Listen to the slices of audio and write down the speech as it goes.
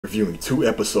Reviewing 2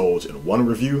 episodes in 1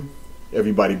 review.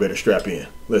 Everybody better strap in.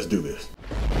 Let's do this.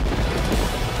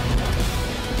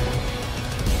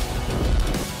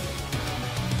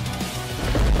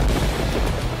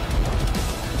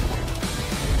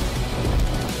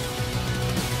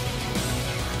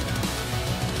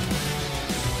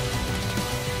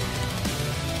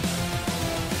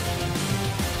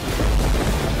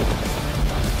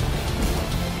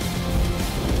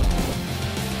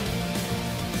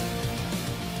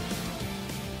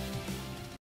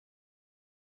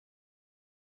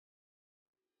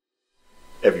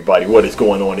 Everybody, what is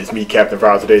going on? It's me, Captain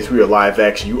Viral. Today's real live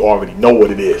action. You already know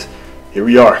what it is. Here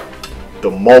we are.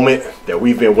 The moment that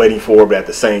we've been waiting for, but at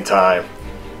the same time,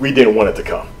 we didn't want it to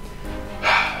come.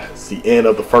 It's the end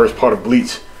of the first part of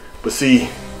Bleach. But see,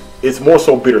 it's more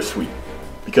so bittersweet.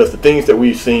 Because the things that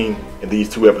we've seen in these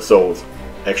 2 episodes,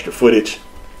 extra footage,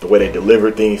 the way they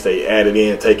delivered things, they added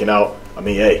in, taken out. I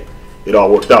mean, hey, it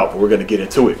all worked out, but we're going to get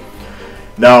into it.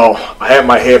 Now, I had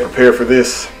my head prepared for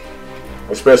this,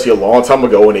 especially a long time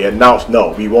ago when they announced,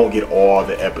 no, we won't get all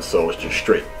the episodes just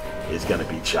straight. It's going to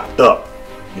be chopped up.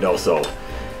 You know, so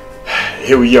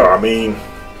here we are. I mean,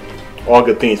 all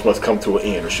good things must come to an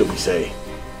end, or should we say,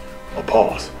 a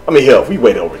pause. I mean, hell, if we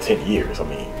waited over 10 years, I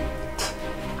mean,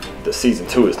 the season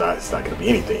 2 is not going to be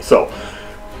anything. So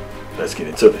let's get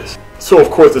into this. So, of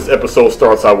course, this episode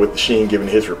starts out with Sheen giving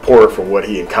his report for what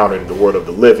he encountered in the world of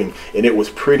the living. And it was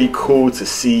pretty cool to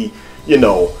see, you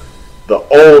know, the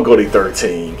old Goldie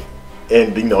 13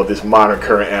 and, you know, this modern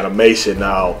current animation.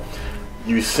 Now,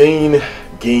 you've seen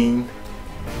Gin,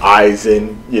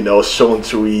 Aizen, you know,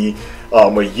 Shonturi,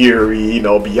 Mayuri, you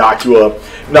know, Byakuya,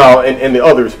 now, and the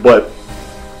others. But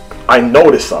I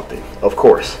noticed something, of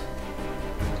course.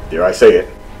 Dare I say it?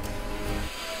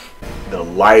 The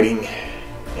lighting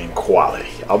and quality.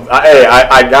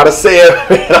 I gotta say it,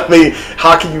 man. I mean,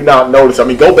 how can you not notice? I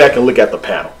mean, go back and look at the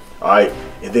panel, all right?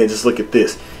 And then just look at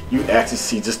this. You actually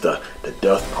see just the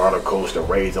dust particles, the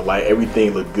rays of light,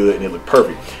 everything looked good and it looked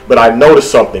perfect. But I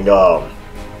noticed something, I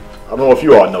don't know if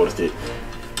you all noticed it.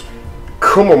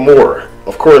 Kumamura,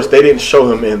 of course, they didn't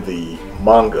show him in the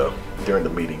manga during the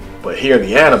meeting, but here in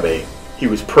the anime, he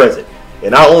was present.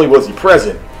 And not only was he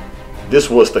present, this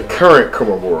was the current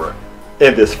Kumamura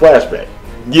in this flashback.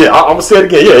 Yeah, I'm gonna say it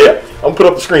again, yeah. I'm gonna put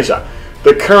up the screenshot.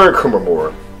 The current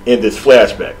Kumamura in this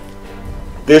flashback.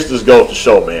 This just goes to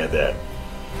show, man, that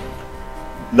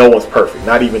no one's perfect.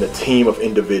 Not even a team of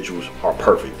individuals are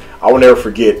perfect. I will never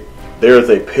forget, there's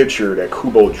a picture that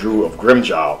Kubo drew of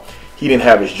Grimmjow. He didn't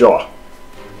have his jaw.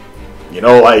 You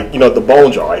know, like, you know, the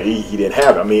bone jaw. He didn't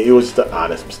have it. I mean, it was just an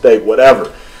honest mistake,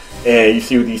 whatever. And you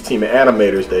see with these team of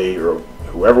animators, or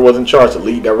whoever was in charge, the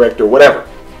lead director, whatever.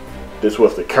 This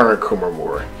was the current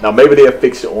Kumamura. Now, maybe they'll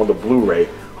fix it on the Blu-ray.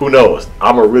 Who knows?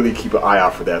 I'm going to really keep an eye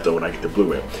out for that, though, when I get the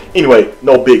Blu-ray. Anyway,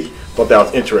 no biggie. Thought that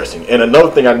was interesting. And another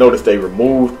thing I noticed, they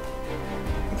removed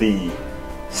the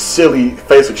silly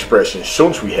face expression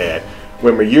Shonturi had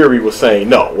when Mayuri was saying,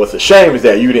 no, what's a shame is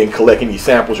that you didn't collect any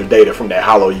samples or data from that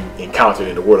hollow you encountered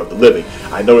in the world of the living.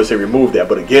 I noticed they removed that.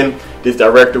 But again, this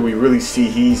director, we really see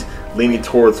he's leaning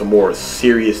towards a more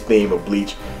serious theme of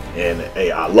Bleach. And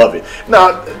hey, I love it.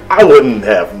 Now, I wouldn't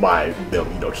have mind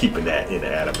them, you know, keeping that in the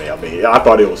anime. I mean, I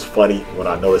thought it was funny when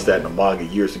I noticed that in the manga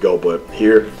years ago, but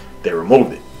here they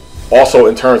removed it. Also,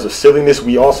 in terms of silliness,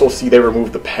 we also see they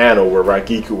removed the panel where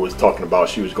Rangiku was talking about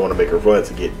she was going to make a run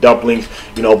to get dumplings.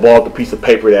 You know, balled the piece of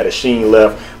paper that Sheen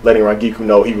left, letting Rangiku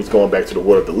know he was going back to the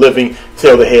world of the living.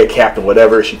 Tell the head captain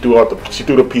whatever. She threw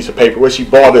the piece of paper where she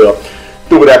balled it up,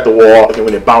 threw it at the wall, and then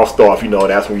when it bounced off, you know,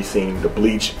 that's when we seen the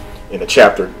Bleach in the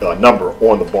chapter number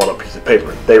on the balled up piece of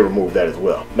paper. They removed that as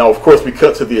well. Now, of course, we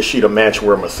cut to the Ashita mansion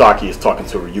where Masaki is talking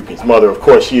to Ryukin's mother. Of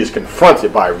course, she is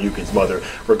confronted by Ryukin's mother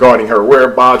regarding her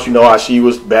whereabouts. You know, how she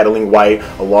was battling White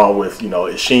along with, you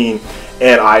know, Sheen.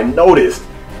 And I noticed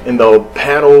in the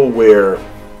panel where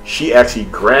she actually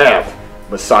grabbed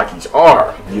Masaki's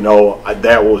arm, you know,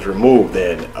 that was removed.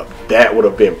 And that would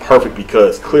have been perfect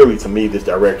because clearly to me, this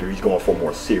director, he's going for a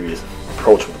more serious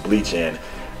approach with Bleach. And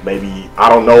maybe, I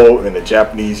don't know, in the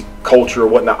Japanese culture or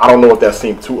whatnot, I don't know if that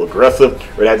seemed too aggressive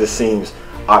or that just seems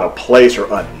out of place or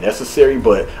unnecessary,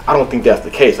 but I don't think that's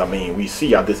the case. I mean, we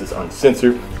see how this is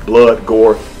uncensored, blood,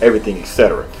 gore, everything,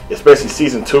 etc. Especially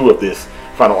season 2 of this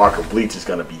final arc of Bleach is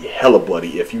going to be hella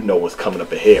bloody if you know what's coming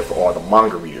up ahead for all the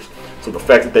manga readers. So the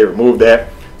fact that they removed that,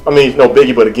 I mean, it's no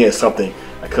biggie, but again, something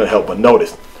I couldn't help but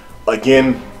notice.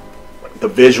 Again, the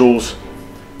visuals,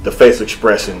 the face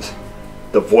expressions,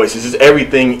 the voices, just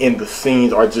everything in the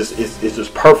scenes are just, it's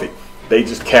just perfect. They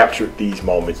just captured these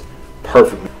moments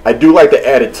perfectly. I do like the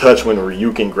added touch when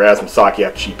Ryukin grabs Misaki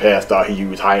after she passed out. He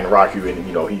used High and Raku, and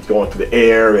you know, he's going through the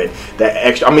air, and that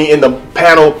extra. I mean, in the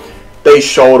panel, they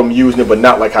showed him using it, but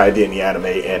not like how I did in the anime.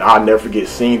 And I'll never forget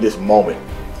seeing this moment.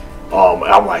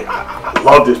 I'm like, I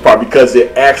love this part because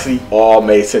it actually all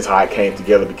made sense how it came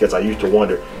together. Because I used to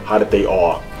wonder, how did they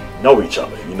all know each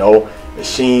other? You know,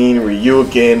 Machine,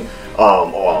 Ryukin,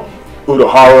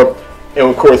 Urahara, and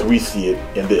of course we see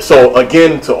it in this. So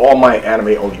again, to all my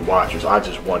anime only watchers, I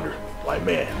just wonder, like,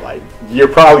 man, like, you're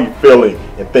probably feeling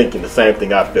and thinking the same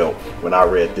thing I felt when I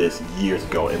read this years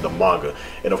ago in the manga.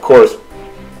 And of course,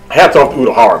 hats off to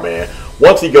Urahara, man.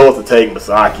 Once he goes to take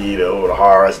Misaki to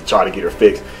Urahara and try to get her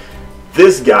fixed,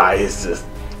 this guy is just,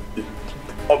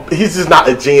 he's just not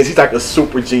a genius. He's like a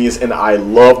super genius, and I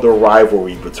love the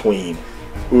rivalry between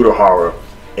Urahara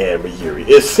and Mayuri.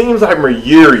 It seems like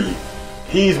Mayuri,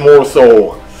 he's more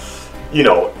so, you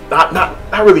know,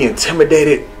 not really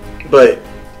intimidated, but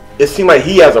it seems like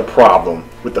he has a problem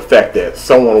with the fact that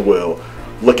someone will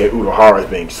look at Urahara as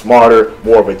being smarter,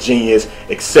 more of a genius,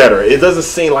 etc. It doesn't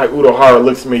seem like Urahara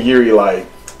looks at Mayuri like,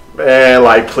 man,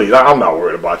 like, please, I'm not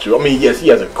worried about you. I mean, yes, he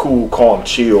has a cool, calm,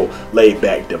 chill,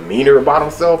 laid-back demeanor about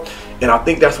himself, and I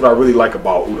think that's what I really like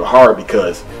about Urahara,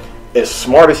 because as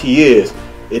smart as he is,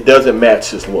 it doesn't match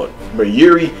his look.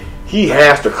 Mayuri, he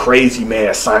has the crazy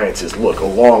mad scientist look,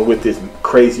 along with his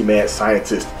crazy mad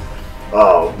scientist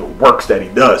works that he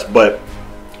does. But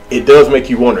it does make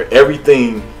you wonder,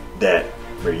 everything that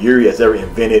Mayuri has ever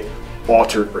invented,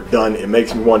 altered, or done, it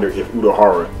makes me wonder if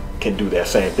Urahara can do that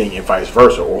same thing and vice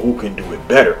versa, or who can do it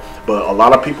better. But a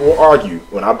lot of people will argue,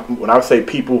 when I say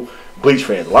people, Bleach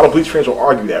fans, a lot of Bleach fans will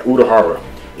argue that Urahara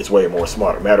is way more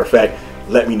smarter. Matter of fact,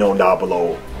 let me know down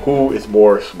below, who is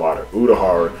more smarter,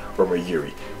 Urahara or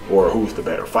Mayuri, or who's the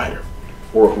better fighter,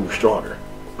 or who's stronger.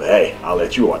 But hey, I'll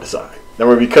let you all decide. Now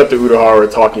when we cut to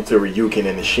Urahara talking to Ryukin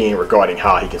and Shin regarding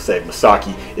how he can save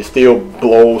Misaki, it still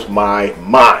blows my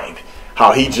mind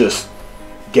how he just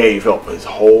gave up his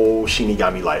whole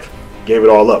Shinigami life, gave it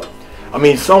all up. I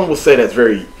mean, some will say that's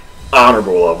very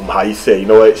honorable of him, how he said, you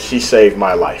know what, she saved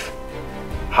my life.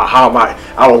 How am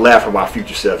I will laugh at my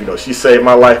future self, you know, she saved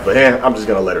my life, but I'm just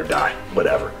gonna let her die,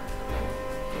 whatever.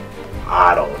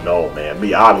 I don't know, man.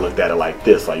 Me, I'd looked at it like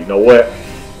this, like, you know what,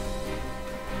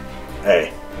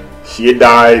 hey, she had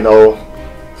died, you know,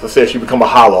 so said she become a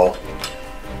hollow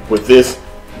with this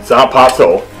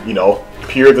Zanpato, you know,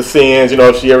 pure the sins, you know,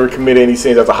 if she ever committed any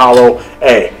sins as a hollow,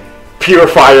 hey,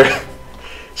 purify her.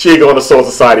 She'd go into Soul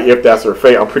Society if that's her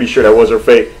fate. I'm pretty sure that was her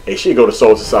fate. Hey, she'd go to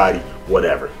Soul Society,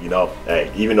 whatever, you know. Hey,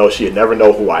 even though she'd never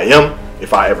know who I am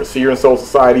if I ever see her in Soul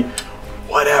Society,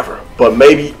 whatever. But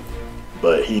maybe,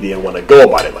 but he didn't want to go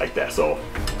about it like that, so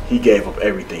he gave up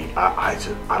everything. I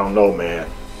don't know, man.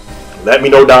 Let me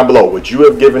know down below. Would you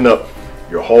have given up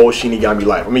your whole Shinigami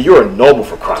life? I mean, you're a noble,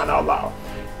 for crying out loud.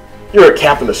 You're a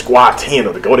captain of Squad 10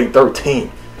 of the Golden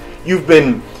 13. You've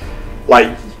been,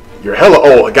 like, you're hella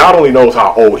old. God only knows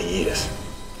how old he is.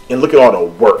 And look at all the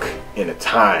work and the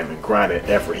time and grind and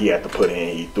effort he had to put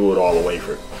in. He threw it all away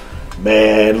for,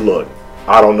 man, look,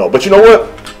 I don't know. But you know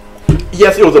what?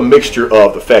 Yes, it was a mixture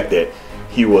of the fact that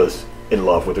he was in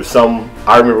love with her.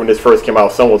 I remember when this first came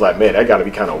out, someone was like, man, that got to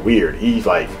be kind of weird. He's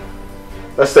like,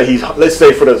 let's say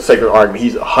for the sake of the argument,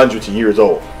 he's hundreds of years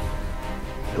old.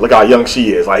 Look how young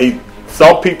she is. Like,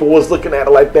 some people was looking at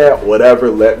it like that. Whatever,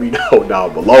 let me know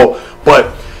down below.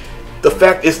 But the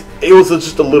fact is, it was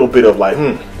just a little bit of like,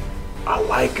 I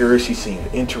like her. She seemed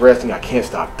interesting. I can't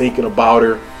stop thinking about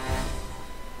her.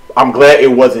 I'm glad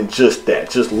it wasn't just that,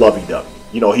 just lovey-dovey.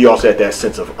 You know, he also had that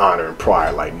sense of honor and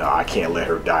pride. Like, nah, I can't let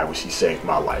her die when she saved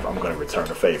my life. I'm going to return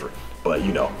the favor. But,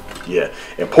 you know, yeah.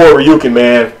 And poor Ryukin,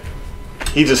 man,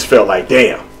 he just felt like,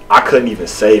 damn, I couldn't even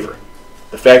save her.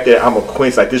 The fact that I'm a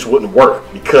Quincy, like, this wouldn't work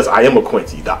because I am a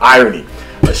Quincy. The irony,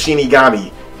 a Shinigami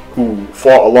who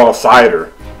fought alongside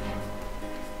her,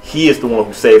 he is the one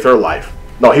who saved her life.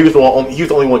 No, he was the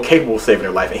only one capable of saving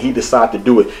her life, and he decided to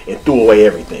do it and threw away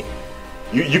everything.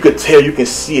 You could tell, you can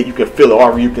see it, you can feel it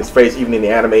on Ryukin's face, even in the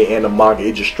anime and the manga.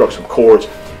 It just struck some chords.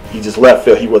 He just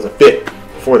felt he wasn't fit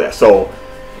for that. So,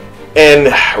 and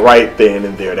right then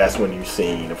and there, that's when you've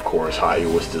seen, of course, how he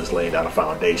was just laying down a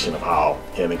foundation of how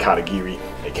him and Katagiri,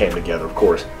 they came together, of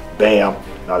course. Bam,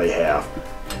 now they have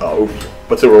Ubi.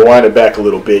 But to rewind it back a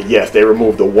little bit, yes, they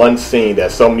removed the one scene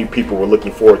that so many people were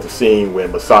looking forward to seeing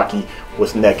when Misaki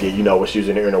was naked, you know, when she was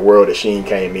in the inner world, that Shin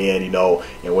came in, you know,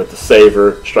 and went to save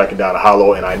her, striking down the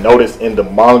hollow. And I noticed in the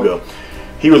manga,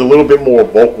 he was a little bit more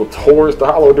vocal towards the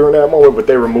hollow during that moment, but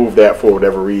they removed that for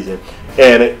whatever reason.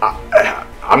 And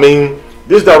I mean,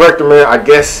 this director, man, I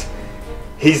guess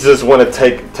he's just want to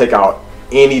take out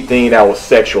anything that was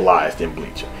sexualized in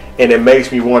Bleach. And it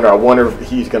makes me wonder, I wonder if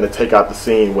he's going to take out the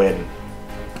scene when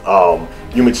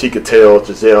Yumachika tells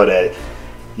Giselle that,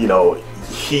 you know,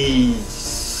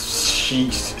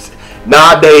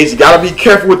 nowadays you gotta be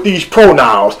careful with these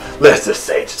pronouns. Let's just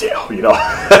say Giselle, you know.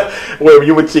 Where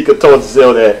Yumachika told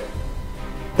Giselle that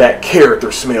that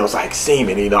character smells like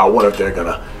semen, you know. I wonder if they're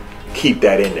gonna keep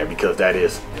that in there, because that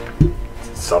is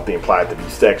something implied to be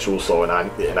sexual. So, and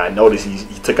I noticed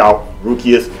he took out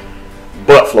Rukia's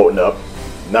butt floating up.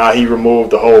 Now he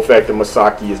removed the whole fact that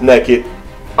Masaki is naked.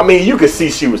 I mean, you could see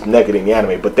she was naked in the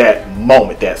anime, but that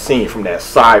moment, that scene from that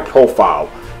side profile,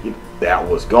 that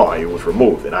was gone. It was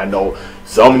removed. And I know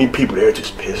so many people there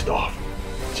just pissed off.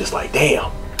 Just like,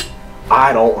 damn,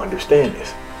 I don't understand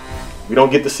this. We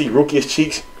don't get to see Rukia's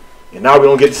cheeks, and now we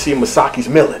don't get to see Masaki's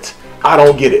melons. I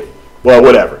don't get it. Well,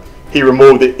 whatever. He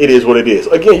removed it. It is what it is.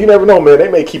 Again, you never know, man. They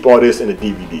may keep all this in the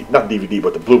DVD. Not DVD,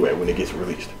 but the Blu-ray when it gets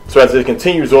released. So as it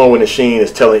continues on, when the Sheen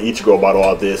is telling Ichigo about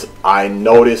all this, I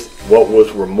noticed what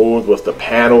was removed was the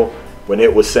panel when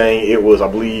it was saying it was, I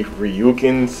believe,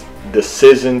 Ryuken's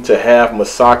decision to have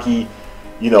Masaki,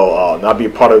 you know, not be a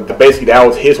part of. Basically, that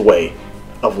was his way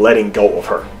of letting go of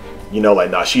her. You know,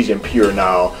 like, nah, she's impure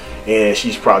now, and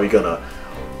she's probably gonna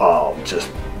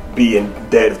just be in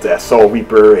debt of that Soul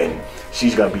Reaper, and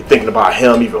she's gonna be thinking about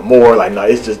him even more. Like, no,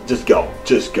 it's just go.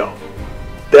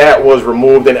 That was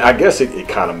removed, and I guess it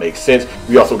kind of makes sense.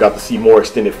 We also got to see more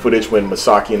extended footage when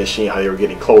Masaki and the Sheen, how they were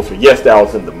getting closer. Yes, that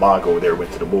was in the manga where they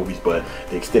went to the movies, but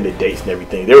the extended dates and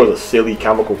everything. There was a silly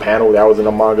comical panel that was in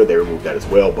the manga. They removed that as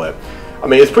well, but I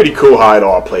mean, it's pretty cool how it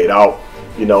all played out,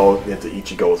 you know, into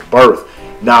Ichigo's birth.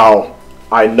 Now,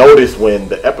 I noticed when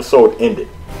the episode ended,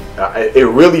 it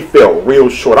really felt real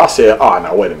short. I said, oh,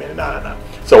 now wait a minute, nah.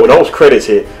 So when those credits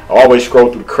hit, I always scroll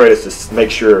through the credits to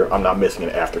make sure I'm not missing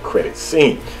an after credits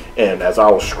scene. And as I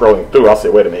was scrolling through, I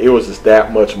said, wait a minute, it was just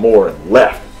that much more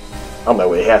left. I'm like,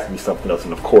 well, it has to be something else.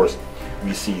 And of course,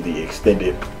 we see the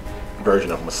extended version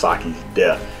of Masaki's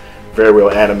death. Very well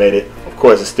animated. Of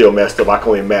course, it's still messed up. I can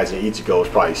only imagine Ichigo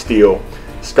is probably still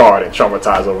scarred and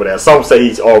traumatized over that. Some say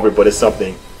he's over it, but it's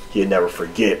something he'll never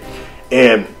forget.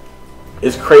 And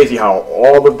it's crazy how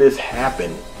all of this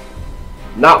happened,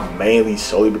 not mainly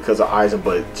solely because of Aizen,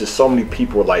 but just so many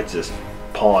people were like just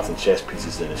pawns and chess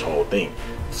pieces in this whole thing.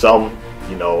 Some,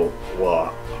 you know,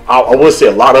 well, I would say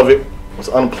a lot of it was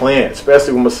unplanned,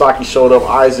 especially when Masaki showed up.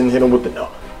 Aizen hit him with the no,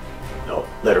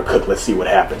 let her cook, let's see what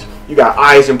happens. You got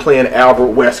Aizen playing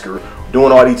Albert Wesker,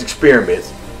 doing all these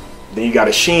experiments. Then you got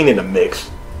a Sheen in the mix,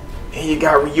 and you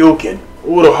got Ryuken,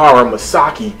 Urahara,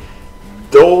 Masaki.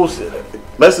 Those,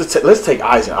 let's take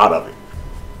Aizen out of it.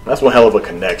 That's one hell of a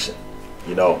connection.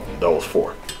 You know, those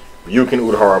four. Ryuken,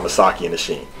 Urahara, Masaki, and the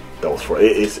Sheen. Those four.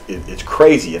 It's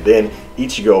crazy. And then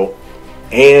Ichigo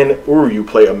and Uryu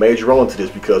play a major role into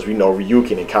this, because we know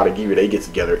Ryuken and Katagiri, they get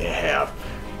together and have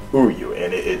Uryu.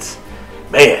 And it's,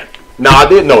 man. Now, I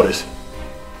did notice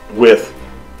with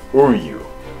Uryu,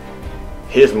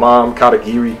 his mom,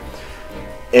 Katagiri,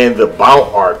 and the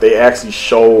Bount art, they actually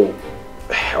show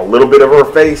a little bit of her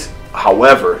face.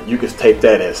 However, you can take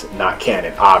that as not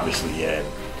canon, obviously. And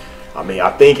I mean, I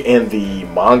think in the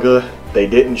manga, they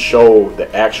didn't show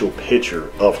the actual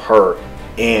picture of her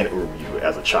and Uryu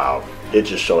as a child. It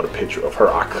just showed a picture of her.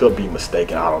 I could be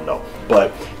mistaken, I don't know.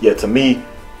 But yeah, to me,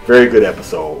 very good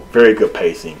episode, very good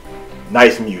pacing,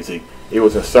 nice music. It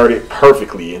was inserted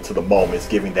perfectly into the moments,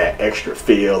 giving that extra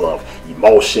feel of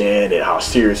emotion and how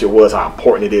serious it was, how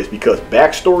important it is, because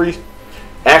backstories,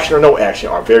 action or no action,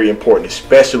 are very important,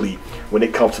 especially when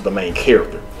it comes to the main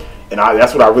character. And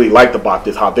that's what I really liked about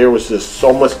this, how there was just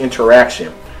so much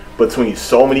interaction between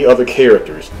so many other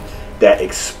characters that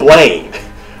explained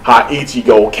how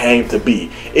Ichigo came to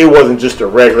be. It wasn't just a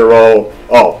regular old,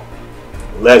 oh,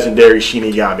 legendary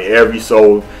Shinigami, every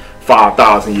so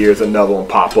 5,000 years another one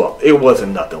pop up. It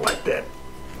wasn't nothing like that.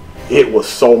 It was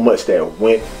so much that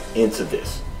went into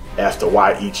this as to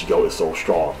why Ichigo is so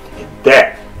strong. And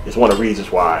that is one of the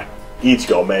reasons why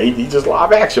Ichigo, man, he just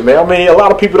live action, man. I mean, a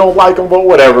lot of people don't like him, but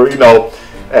whatever, you know.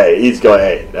 Hey, Ichigo,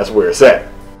 hey, that's where it's at.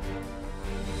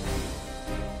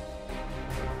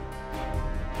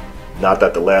 Not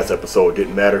that the last episode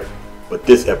didn't matter, but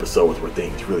this episode is where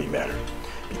things really matter.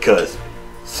 Because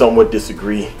some would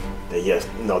disagree that yes,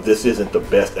 no, this isn't the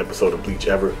best episode of Bleach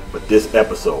ever, but this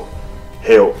episode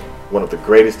held one of the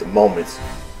greatest moments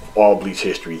of all Bleach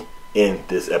history in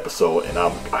this episode, and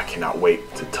I cannot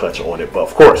wait to touch on it. But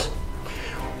of course,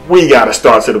 we gotta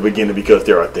start to the beginning because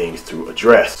there are things to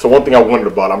address. So one thing I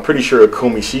wondered about, I'm pretty sure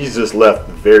Akumi, she's just left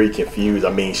very confused.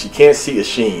 I mean, she can't see a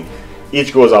Sheen.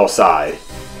 Ichigo is outside,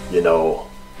 you know,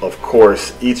 of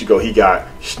course, Ichigo, he got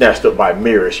snatched up by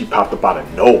Mira. She popped up out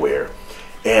of nowhere.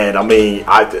 And I mean,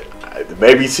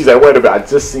 maybe she's like, wait a minute, I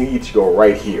just seen Ichigo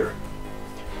right here.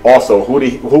 Also,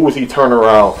 who was he turning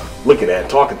around looking at and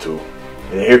talking to?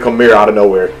 And here come Mira out of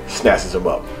nowhere, snatches him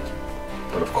up.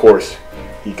 But of course,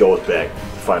 he goes back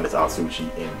to find his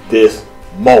Atsushi in this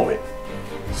moment.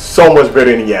 So much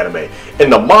better in the anime. In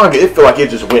the manga, it felt like it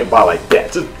just went by like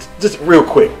that. Just real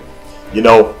quick. You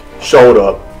know, showed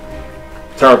up,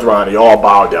 turned around, they all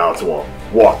bowed down to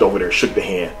him, walked over there, shook the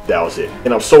hand, that was it.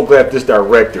 And I'm so glad this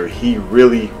director, he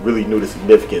really knew the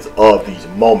significance of these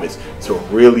moments to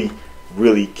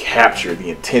really capture the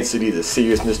intensity, the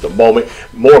seriousness, the moment.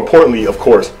 More importantly, of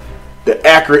course, the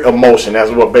accurate emotion.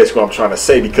 That's what basically I'm trying to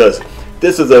say, because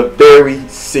this is a very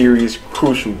serious,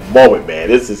 crucial moment, man.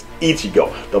 This is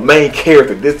Ichigo, the main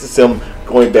character. This is him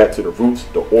going back to the roots,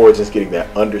 the origins, getting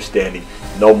that understanding.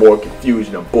 No more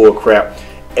confusion and bull crap.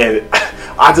 And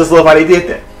I just love how they did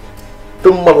that. The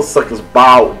mother suckers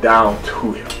bowed down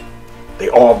to him. They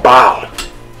all bowed.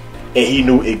 And he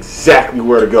knew exactly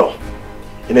where to go.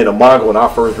 And in the manga, when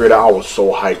I first read it, I was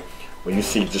so hyped. When you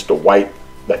see just the white,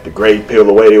 like the gray peel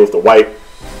away, it was the white.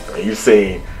 And you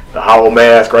seen the hollow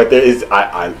mask right there.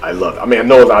 I love it. I mean, I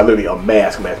know it's not literally a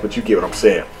mask, but you get what I'm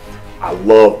saying. I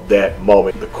love that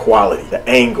moment, the quality, the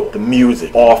angle, the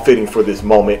music, all fitting for this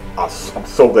moment. I'm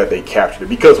so glad they captured it,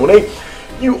 because when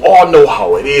you all know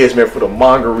how it is, man, for the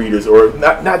manga readers, or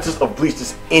not just of Bleach,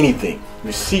 just anything.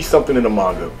 You see something in the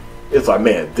manga, it's like,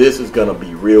 man, this is gonna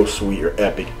be real sweet or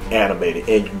epic animated,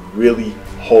 and you really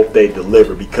hope they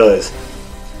deliver, because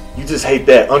you just hate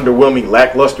that underwhelming,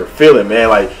 lackluster feeling, man.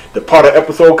 Like the part of the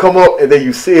episode come up and then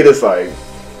you see it, it's like,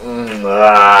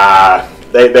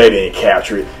 they didn't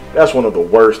capture it. That's one of the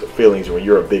worst feelings when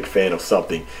you're a big fan of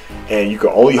something and you can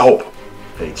only hope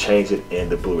they change it in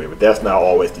the Blu-ray, but that's not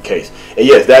always the case. And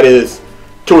yes, that is,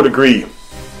 to a degree,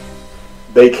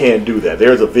 they can do that.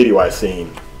 There's a video I've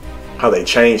seen how they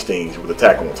change things with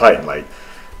Attack on Titan. Like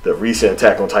the recent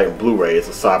Attack on Titan Blu-ray is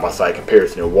a side-by-side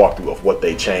comparison and walkthrough of what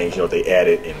they changed, you know, they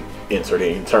added and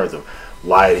inserted in terms of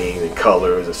lighting and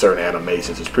colors and certain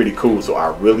animations. It's pretty cool, so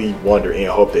I really wonder and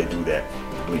hope they do that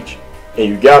with Bleach. And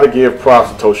you gotta give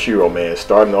props to Toshiro, man,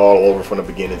 starting all over from the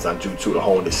beginning on Jutsu to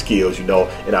hone his skills, you know.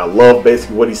 And I love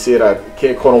basically what he said. I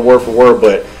can't quote him word for word,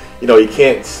 but you know, you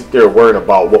can't sit there worrying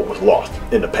about what was lost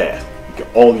in the past. You can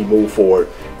only move forward,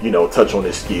 you know, touch on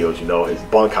his skills, you know. His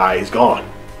Bunkai is gone.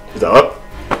 He's like, oh,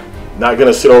 not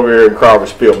gonna sit over here and cry over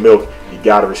spilled milk. You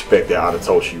gotta respect that out of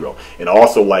Toshiro. And I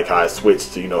also like how I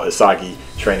switched to, you know, Hisagi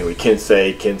training with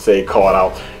Kensei. Kensei called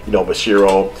out, you know,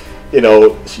 Mashiro. You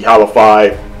know, she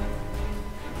hollified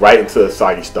right into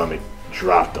Hisagi's stomach,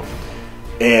 dropped him.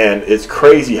 And it's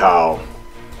crazy how,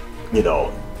 you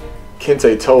know,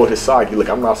 Kensei told Hisagi, look,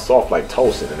 I'm not soft like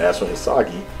Tosin. And that's when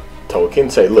Hisagi told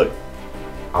Kensei, look,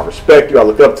 I respect you, I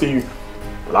look up to you,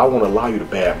 but I won't allow you to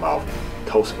badmouth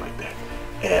Tosin like that.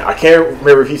 And I can't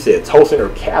remember if he said Tosin or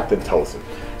Captain Tosin.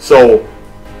 So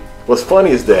what's funny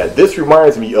is that this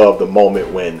reminds me of the moment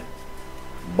when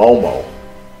Momo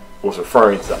was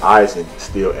referring to Aizen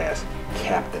still as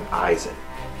Captain Aizen.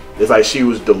 It's like she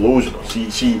was delusional.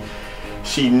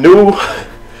 She knew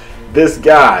this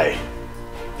guy.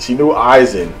 She knew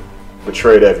Aizen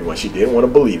betrayed everyone. She didn't want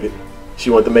to believe it. She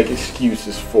wanted to make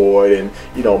excuses for it, and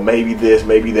you know, maybe this,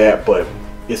 maybe that. But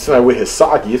it's like with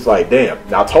Hisagi, it's like, damn.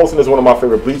 Now Tosin is one of my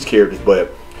favorite Bleach characters,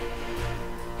 but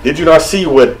did you not see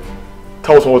what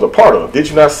Tosin was a part of? Did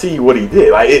you not see what he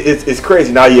did? Like it's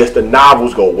crazy. Now yes, the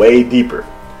novels go way deeper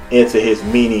into his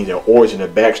meaning and origin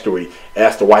and backstory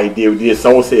as to why he did what he did.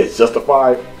 Some would say it's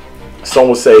justified. Some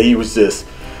would say he was just,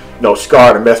 you know,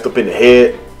 scarred and messed up in the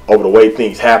head over the way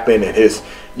things happen and his,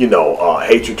 you know,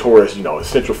 hatred towards, you know,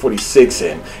 Central 46,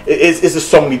 and it's just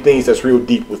so many things that's real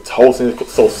deep with Tosin.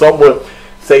 So some would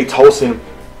say Tosin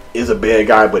is a bad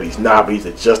guy, but he's not. But he's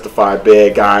a justified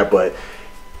bad guy. But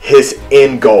his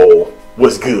end goal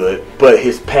was good, but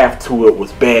his path to it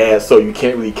was bad, so you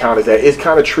can't really count as that. It's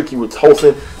kind of tricky with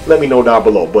Tosin. Let me know down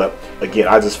below. But again,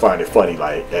 I just find it funny.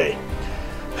 Like, hey,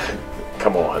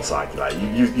 come on, Hisagi. Like,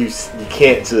 you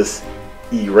can't just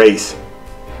erase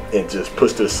and just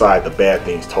push to the side the bad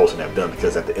things Tosin have done,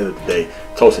 because at the end of the day,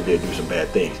 Tosin did do some bad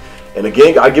things. And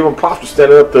again, I give him props for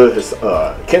standing up to his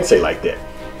Kensei like that.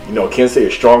 You know, Kensei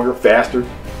is stronger, faster.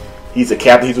 He's a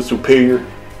captain. He's a superior.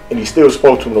 And he still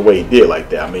spoke to him the way he did like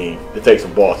that. I mean, it takes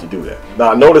some balls to do that.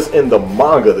 Now, notice in the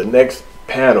manga, the next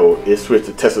panel is switched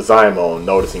to Tessazaemon,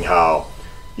 noticing how,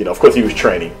 you know, of course he was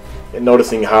training, and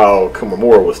noticing how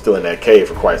Kumamura was still in that cave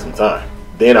for quite some time.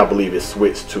 Then I believe it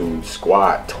switched to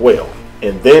Squad 12.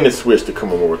 And then it switched to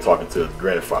Kumamura talking to his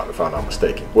grandfather, if I'm not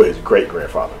mistaken. Well, his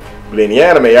great-grandfather. But in the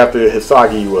anime, after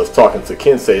Hisagi was talking to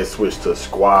Kensei, it switched to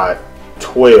Squad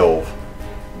 12.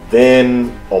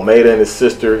 Then Omeda and his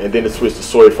sister, and then it switched to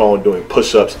Soifon doing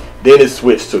push-ups. Then it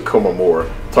switched to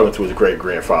Komamura talking to his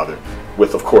great-grandfather,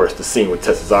 with, of course, the scene with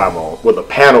Tetsuzaemon, with the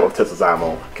panel of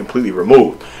Tetsuzaemon completely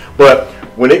removed. But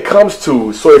when it comes to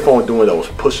Soifon doing those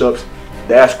push-ups,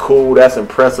 that's cool, that's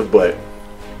impressive, but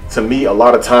to me, a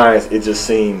lot of times, it just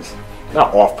seems,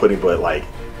 not off-putting, but like,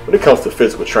 when it comes to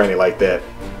physical training like that,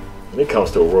 when it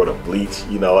comes to a world of Bleach,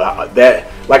 you know,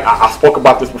 I spoke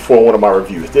about this before in one of my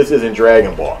reviews. This isn't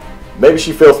Dragon Ball. Maybe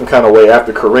she felt some kind of way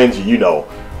after Korenji, you know,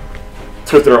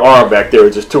 twisted her arm back there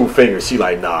with just 2 fingers. She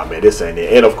like, nah, man, this ain't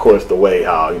it. And of course, the way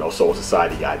how, you know, Soul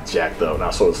Society got jacked up.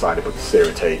 Not Soul Society, but the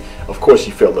Serite. Of course,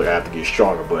 she felt like I have to get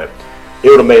stronger, but it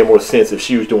would have made more sense if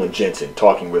she was doing Jensen,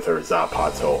 talking with her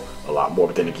Zanpakuto a lot more.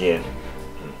 But then again,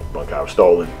 Bunkai was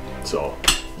stolen, so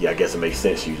yeah, I guess it makes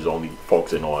sense. She was only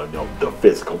focusing on, you know, the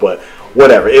physical, but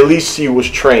whatever. At least she was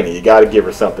training. You got to give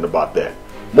her something about that.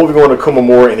 Moving on to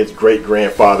Komamura and his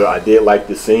great-grandfather, I did like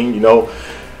this scene. You know,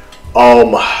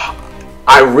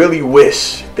 I really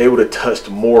wish they would have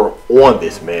touched more on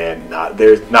this, man.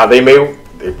 They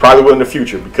probably will in the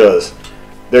future because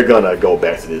they're gonna go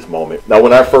back to this moment. Now,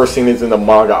 when I first seen this in the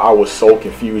manga, I was so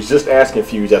confused, just as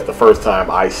confused as the first time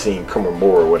I seen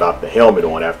Komamura without the helmet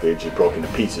on after it just broke into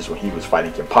pieces when he was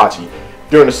fighting Kenpachi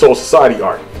during the Soul Society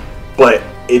arc. But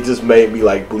it just made me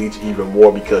like Bleach even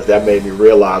more because that made me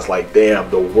realize, like, damn,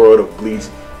 the world of Bleach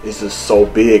is just so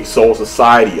big. Soul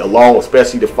Society alone,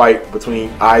 especially the fight between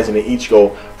Aizen and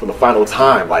Ichigo for the final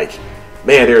time. Like,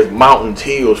 man, there's mountains,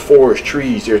 hills, forests,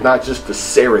 trees. There's not just the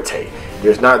Serite.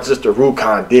 There's not just the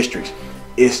Rukon districts.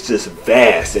 It's just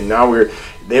vast. And now we're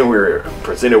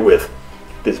presented with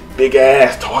this big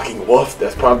ass talking wolf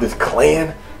that's part of this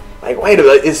clan. Like, wait a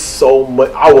minute, it's so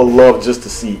much. I would love just to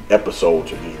see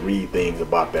episodes or just read things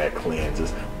about that clan,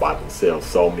 just about themselves.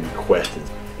 So many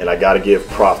questions. And I gotta give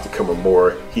props to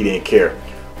Komamura. He didn't care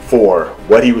for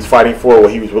what he was fighting for,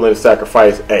 what he was willing to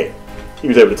sacrifice. Hey, he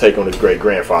was able to take on his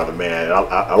great-grandfather, man.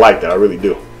 I like that, I really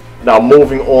do. Now,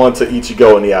 moving on to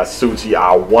Ichigo and the Asuchi,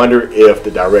 I wonder if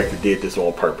the director did this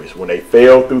on purpose. When they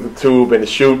fell through the tube and the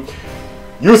chute,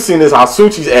 you seen this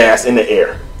Asuchi's ass in the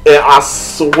air. And I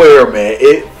swear, man,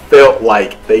 it felt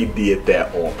like they did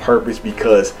that on purpose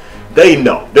because they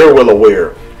know, they're well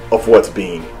aware of what's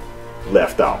being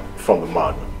left out from the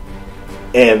manga.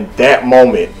 And that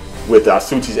moment with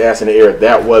Asuchi's ass in the air,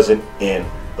 that wasn't in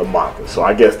the manga. So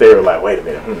I guess they were like, wait a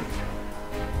minute,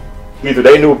 Either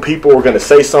they knew people were going to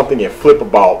say something and flip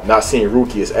about not seeing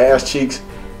Rukia's ass cheeks,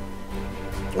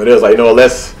 or they was like, no,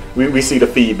 we see the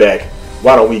feedback,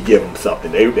 why don't we give them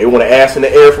something? They want an ass in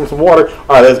the air from some water, all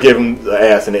right, let's give them the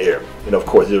ass in the air. And of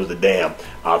course, it was the damn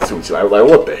Asuchi. I was like,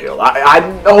 what the hell? I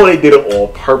know they did it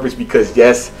on purpose because,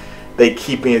 yes, they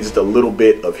keep in just a little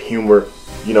bit of humor,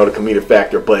 you know, the comedic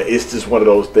factor, but it's just one of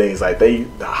those things, like,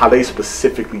 how they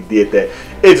specifically did that,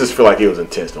 it just feel like it was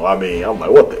intentional. I mean, I'm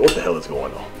like, what the hell is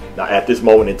going on? Now, at this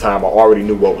moment in time, I already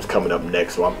knew what was coming up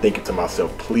next, so I'm thinking to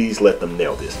myself, please let them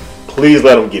nail this. Please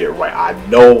let them get it right. I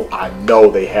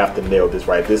know they have to nail this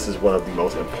right. This is one of the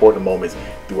most important moments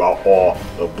throughout all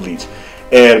of Bleach.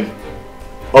 And,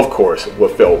 of course,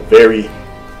 what felt very,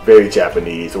 very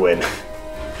Japanese when,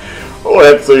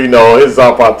 so, you know, his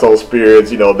Zanpakuto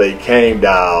spirits, you know, they came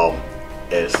down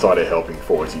and started helping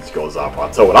force Ichigo's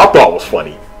Zanpakuto. And I thought was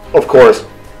funny. Of course,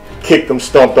 kicked them,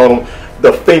 stomped on them.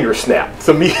 The finger snap.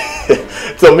 To me,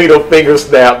 the finger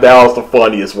snap, that was the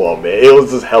funniest one, man. It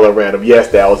was just hella random. Yes,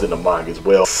 that was in the manga as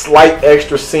well. Slight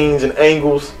extra scenes and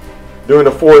angles during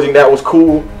the forging, that was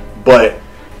cool. But,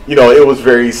 you know, it was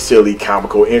very silly,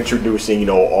 comical, introducing, you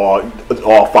know, all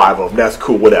 5 of them. That's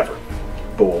cool, whatever.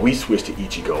 But when we switch to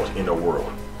Ichigo's inner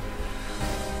world,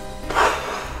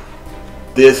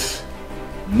 this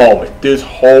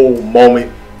whole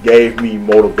moment gave me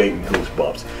motivating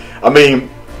goosebumps. I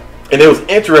mean, and it was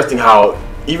interesting how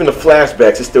even the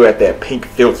flashbacks is still at that pink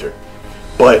filter.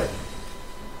 But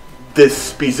this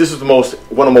speech, this is one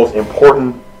of the most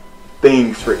important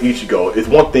things for Ichigo. It's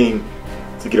one thing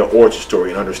to get an origin story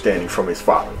and understanding from his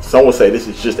father. Some will say this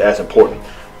is just as important.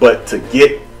 But to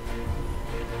get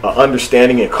an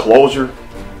understanding and closure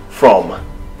from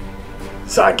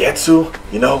Zangetsu,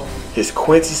 you know, his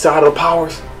Quincy side of the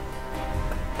powers,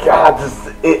 God,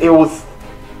 it was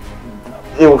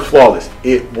flawless.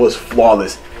 It was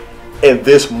flawless. And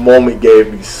this moment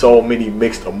gave me so many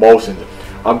mixed emotions.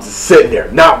 I'm just sitting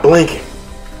there, not blinking,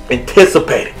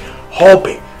 anticipating,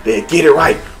 hoping they'd get it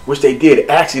right, which they did.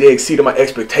 Actually, they exceeded my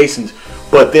expectations.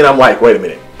 But then I'm like, wait a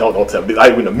minute, don't tell me.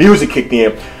 Like when the music kicked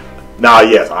in, now,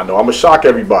 yes, I know I'm gonna shock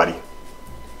everybody.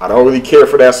 I don't really care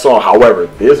for that song. However,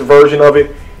 this version of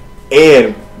it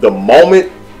and the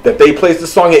moment that they placed the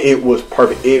song in, it was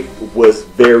perfect. It was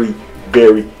very,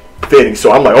 very fitting.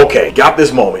 So I'm like, okay, got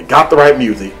this moment, got the right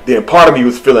music. Then part of me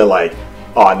was feeling like,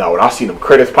 oh no, when I seen them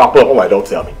credits pop up, I'm like, don't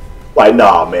tell me. Like,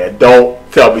 nah, man, don't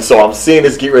tell me. So I'm seeing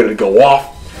this get ready to go off.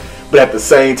 But at the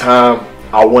same time,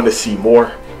 I want to see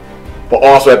more. But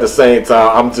also at the same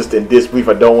time, I'm just in disbelief.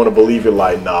 I don't want to believe it.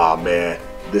 Like, nah, man,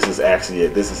 this is actually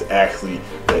it. This is actually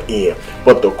the end.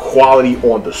 But the quality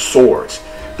on the swords,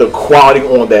 the quality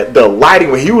on that, the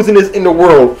lighting, when he was in the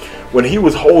world, when he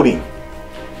was holding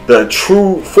the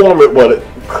true form of, well,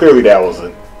 clearly that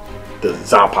wasn't the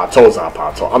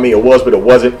Zanpakuto. I mean, it was, but it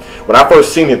wasn't. When I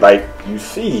first seen it, like, you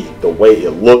see the way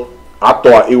it looked, I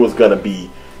thought it was going to be,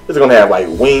 it's going to have like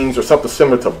wings or something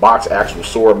similar to Bach's actual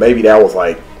sword. Maybe that was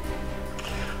like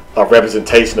a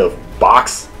representation of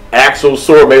Bach's actual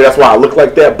sword. Maybe that's why I look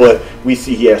like that. But we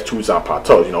see he has two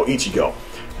Zanpakutos, you know, Ichigo.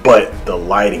 But the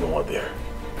lighting on there,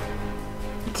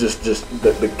 just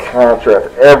the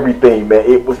contrast, everything, man,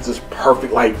 it was just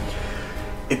perfect. Like,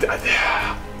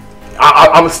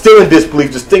 I'm still in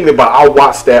disbelief just thinking about. I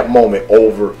watched that moment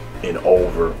over and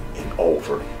over and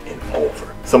over and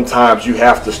over. Sometimes you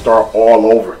have to start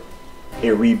all over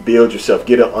and rebuild yourself,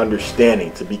 get an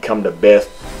understanding to become the best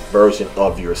version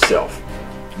of yourself.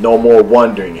 No more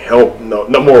wondering, no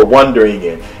more wondering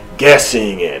and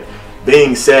guessing and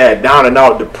being sad, down and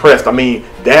out, depressed. I mean,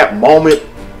 that moment,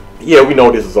 yeah, we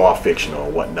know this is all fictional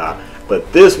and whatnot,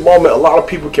 but this moment a lot of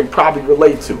people can probably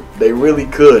relate to. They really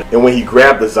could. And when he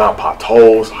grabbed the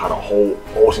Zanpakutos, how the whole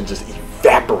ocean just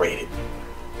evaporated.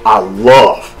 I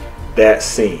love that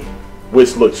scene,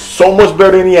 which looks so much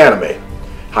better in the anime.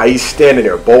 How he's standing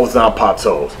there, both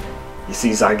Zanpakutos. You see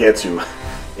Zangetsu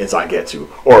and Zangetsu,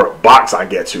 or Bach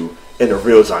Zangetsu and the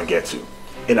real Zangetsu.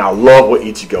 And I love what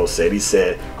Ichigo said. He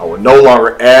said, I will no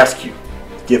longer ask you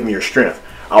to give me your strength.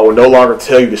 I will no longer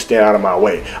tell you to stand out of my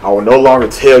way. I will no longer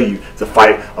tell you to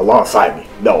fight alongside me.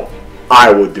 No,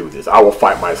 I will do this. I will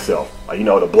fight myself. You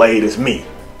know, the blade is me.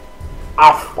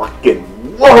 I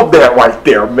fucking love that right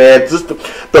there, man. Just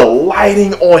the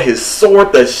lighting on his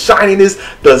sword, the shininess,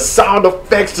 the sound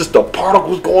effects, just the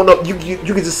particles going up. You can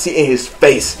just see in his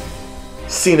face,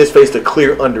 seeing his face, the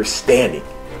clear understanding.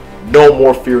 No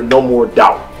more fear, no more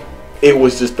doubt. It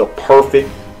was just the perfect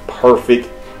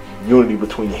unity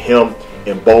between him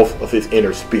and both of his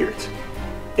inner spirits.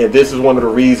 And this is one of the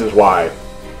reasons why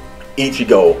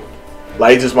Ichigo,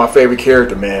 like, he's just my favorite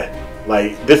character, man.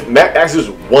 Like, this actually is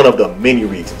one of the many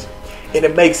reasons. And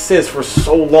it makes sense. For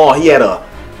so long he had a,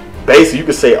 basically you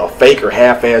could say, a fake or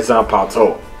half-assed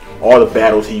Zanpakuto. All the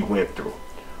battles he went through,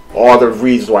 all the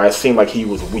reasons why it seemed like he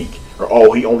was weak, or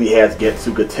oh, he only has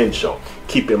Getsuga Tensho.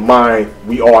 Keep in mind,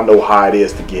 we all know how it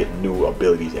is to get new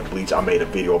abilities in Bleach. I made a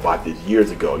video about this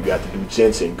years ago. You have to do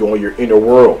Jensen, go in your inner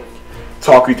world,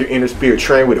 talk with your inner spirit,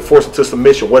 train with it, force it to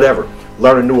submission, whatever.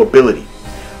 Learn a new ability.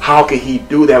 How could he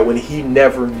do that when he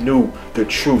never knew the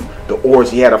truth, the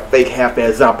origin? He had a fake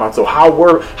half-assed Zanpakuto. So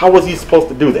how was he supposed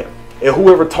to do that? And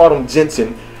whoever taught him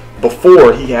Jensen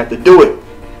before he had to do it,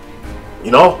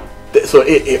 you know? So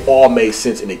it all made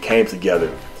sense and it came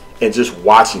together. And just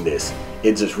watching this,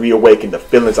 it just reawakened the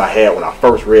feelings I had when I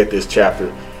first read this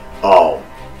chapter.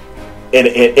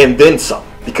 And then some.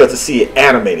 Because to see it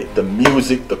animated, the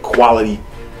music, the quality.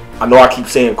 I know I keep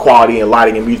saying quality and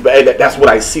lighting and music, but hey, that's what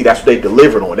I see. That's what they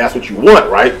delivered on. That's what you want,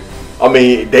 right? I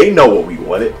mean, they know what we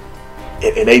wanted.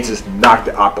 And they just knocked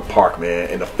it out the park, man.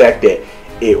 And the fact that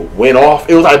it went off,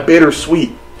 it was like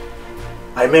bittersweet.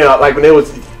 Like, man, like when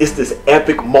it's this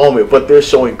epic moment, but they're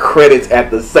showing credits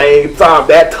at the same time.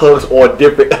 That tugs on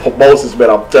different emotions, man.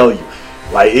 I'm telling you,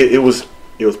 like it was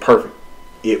perfect.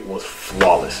 It was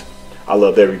flawless. I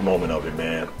loved every moment of it,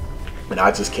 man. And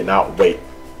I just cannot wait.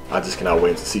 I just cannot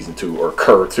wait until season 2 or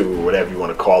Cur 2 or whatever you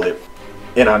want to call it.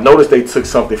 And I noticed they took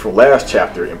something from last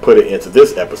chapter and put it into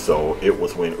this episode. It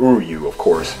was when Uryu, of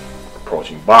course,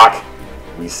 approaching Bach.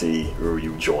 We see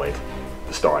Uryu joined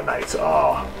the Star Knights.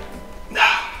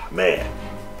 Man,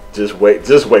 just wait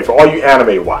for all you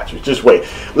anime watchers. Just wait.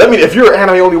 If you're an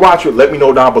anime only watcher, let me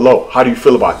know down below. How do you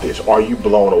feel about this? Are you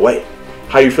blown away?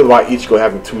 How do you feel about Ichigo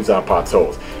having 2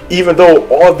 Zanpakutos? Even though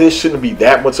all this shouldn't be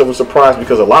that much of a surprise,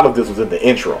 because a lot of this was in the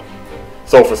intro.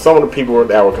 So for some of the people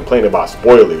that were complaining about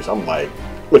spoilers, I'm like,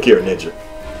 look here, Ninja.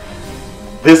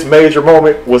 This major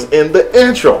moment was in the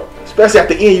intro. Especially at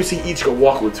the end, you see Ichigo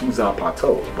walk with 2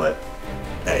 Zanpakutos. But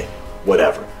hey,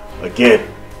 whatever. Again,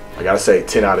 I gotta say,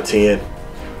 10 out of 10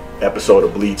 episode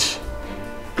of Bleach.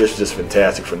 This is just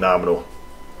fantastic, phenomenal.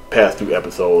 Past 2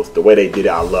 episodes, the way they did it,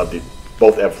 I loved it.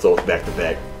 Both episodes back to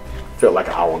back. Felt like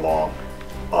an hour long.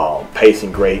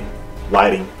 Pacing great.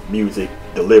 lighting, music,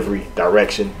 delivery,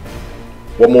 direction.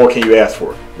 What more can you ask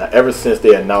for? Now, ever since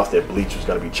they announced that Bleach was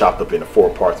going to be chopped up into 4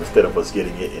 parts instead of us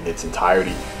getting it in its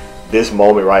entirety, this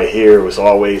moment right here was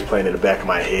always playing in the back of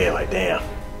my head like, damn,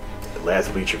 the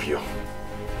last Bleach review.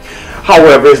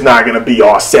 However, it's not going to be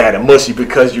all sad and mushy,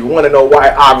 because you want to know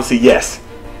why. Obviously, yes,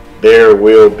 there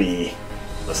will be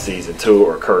a season 2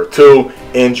 or Curve 2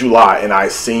 in July, and I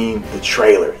seen the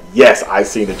trailer. Yes, I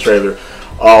seen the trailer.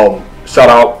 Shout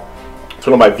out to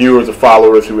one of my viewers or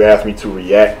followers who asked me to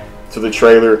react to the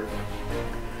trailer.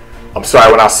 I'm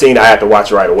sorry, when I seen it, I had to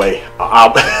watch it right away.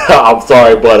 I'm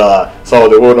sorry, but so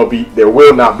there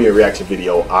will not be a reaction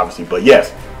video, obviously. But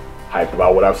yes, hyped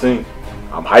about what I've seen.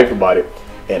 I'm hyped about it,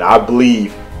 and I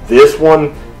believe this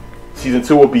one, season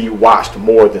 2, will be watched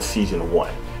more than season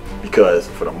 1, because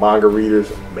for the manga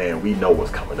readers, man, we know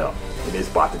what's coming up, and it's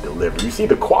about to deliver. You see,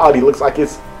 the quality looks like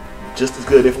it's just as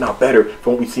good, if not better,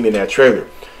 from what we've seen in that trailer.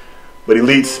 But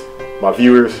elites, my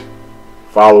viewers,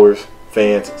 followers,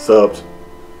 fans, subs,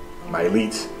 my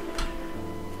elites,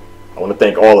 I want to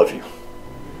thank all of you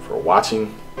for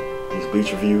watching these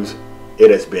Bleach reviews.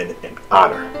 It has been an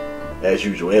honor, as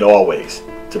usual and always,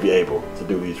 to be able to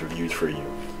do these reviews for you.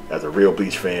 As a real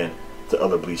Bleach fan, to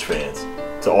other Bleach fans,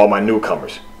 to all my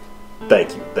newcomers,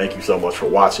 thank you. Thank you so much for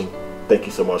watching. Thank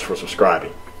you so much for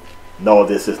subscribing. No,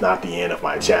 this is not the end of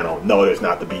my channel. No, there's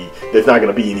not going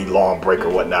to be any long break or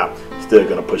whatnot. Still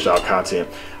going to push out content.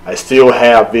 I still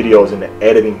have videos in the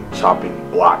editing chopping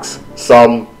blocks.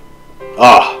 Some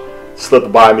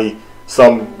slipped by me.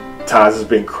 Sometimes it's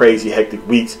been crazy hectic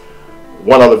weeks.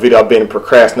 One other video I've been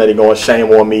procrastinating on.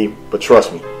 Shame on me, but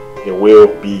trust me, it will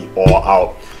be all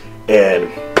out. And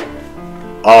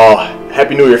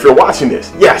Happy New Year if you're watching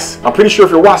this. Yes, I'm pretty sure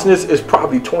if you're watching this, it's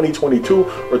probably 2022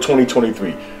 or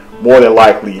 2023. More than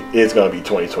likely, it's going to be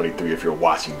 2023 if you're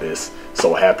watching this.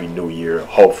 So Happy New Year.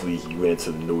 Hopefully you went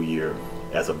into the new year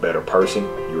as a better person.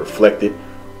 You reflected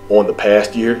on the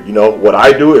past year. You know what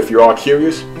I do, if you're all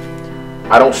curious,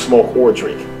 I don't smoke or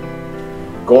drink.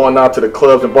 Going out to the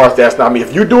clubs and bars, that's not me.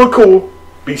 If you do it, cool.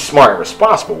 Be smart and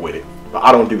responsible with it. But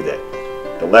I don't do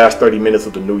that. The last 30 minutes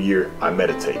of the new year, I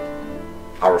meditate.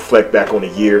 I reflect back on the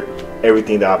year,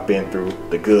 everything that I've been through,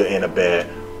 the good and the bad,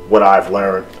 what I've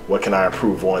learned, what can I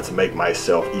improve on to make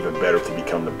myself even better, to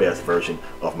become the best version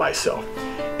of myself.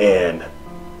 And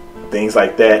things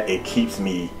like that, it keeps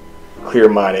me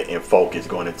clear-minded and focused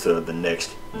going into the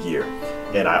next year.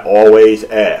 And I always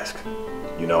ask,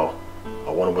 you know,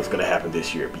 I wonder what's going to happen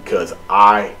this year, because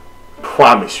I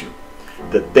promise you,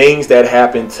 the things that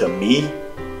happened to me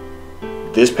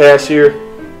this past year,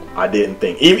 I didn't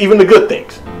think, even the good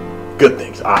things,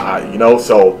 you know,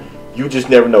 so you just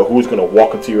never know who's going to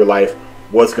walk into your life,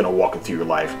 what's going to walk into your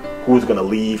life, who's going to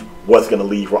leave, what's going to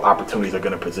leave, what opportunities are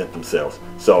going to present themselves.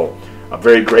 So I'm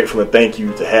very grateful and thank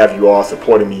you to have you all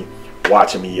supporting me,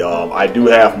 watching me. I do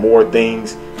have more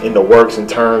things in the works in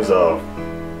terms of,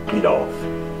 you know,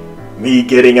 me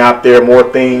getting out there, more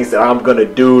things that I'm going to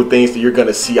do, things that you're going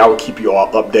to see. I will keep you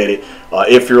all updated.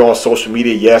 If you're on social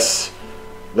media, yes,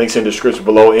 links in the description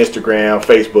below, Instagram,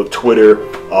 Facebook, Twitter.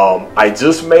 I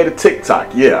just made a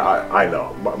TikTok. Yeah, I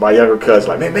know. My younger cousin's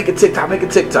like, man, make a TikTok, make a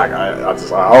TikTok.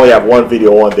 I only have one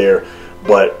video on there.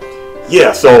 But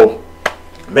yeah, so,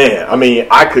 man, I mean,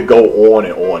 I could go on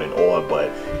and on and on. But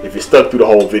if you're stuck through the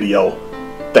whole video,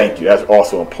 thank you. That's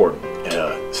also important.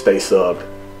 Stay subbed,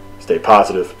 stay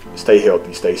positive, stay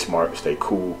healthy, stay smart, stay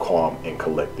cool, calm, and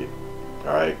collected.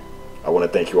 All right? I want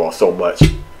to thank you all so much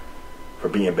for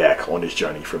being back on this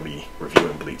journey for me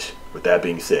reviewing Bleach. With that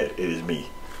being said, it is me,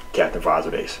 Captain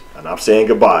TheEliteace, and I'm saying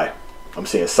goodbye. I'm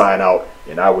saying sign out,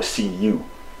 and I will see you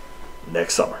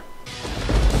next summer.